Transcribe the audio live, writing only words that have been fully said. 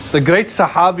The great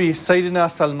Sahabi Sayyidina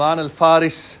Salmaan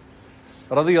R.A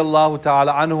radiyallahu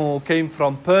ta'ala anhu came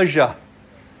from Persia.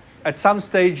 At some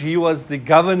stage he was the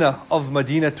governor of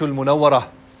Madinatul Munawwarah.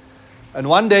 And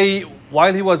one day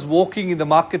while he was walking in the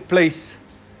marketplace,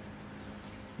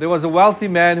 there was a wealthy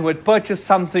man who had purchased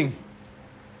something.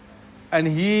 And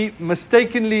he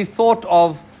mistakenly thought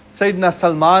of Sayyidina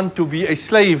Salman to be a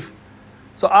slave.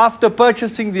 So after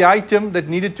purchasing the item that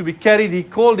needed to be carried, he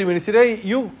called him and he said, "Hey,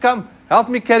 you come, help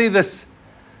me carry this."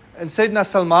 And Sayyidina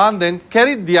Salman then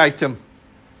carried the item,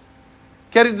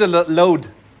 carried the load,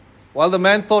 while the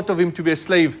man thought of him to be a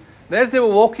slave. And as they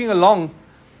were walking along,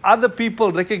 other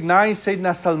people recognized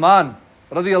Sayyidina Salman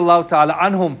radiyallahu ta'ala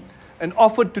anhum and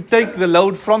offered to take the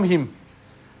load from him.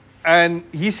 And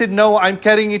he said, "No, I'm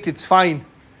carrying it, it's fine."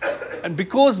 And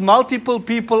because multiple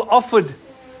people offered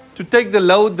to take the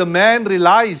load, the man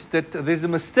realized that there's a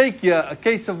mistake here, a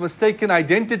case of mistaken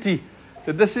identity,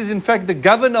 that this is in fact the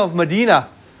governor of Medina.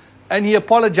 And he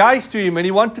apologized to him and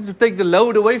he wanted to take the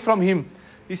load away from him.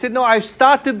 He said, "No, I've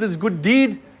started this good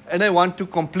deed and I want to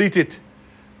complete it."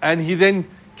 And he then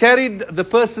carried the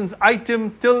person's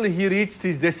item till he reached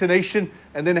his destination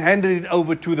and then handed it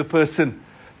over to the person.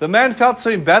 The man felt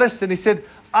so embarrassed and he said,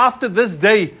 "After this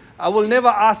day, I will never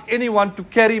ask anyone to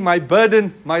carry my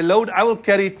burden, my load. I will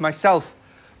carry it myself."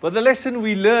 But the lesson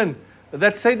we learn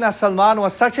that Sayyidina Salman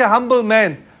was such a humble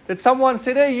man that someone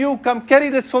said, "Hey, you come carry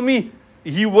this for me."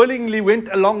 He willingly went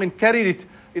along and carried it.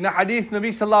 In a hadith, Nabi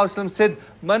Sallallahu Alaihi Wasallam said,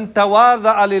 "Man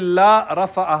tawadha'a lillah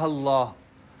rafa'aha Allah."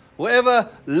 Whoever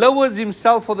lowers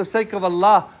himself for the sake of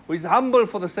Allah, who is humble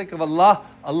for the sake of Allah,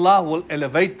 Allah will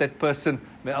elevate that person.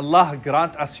 May Allah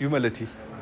grant us humility.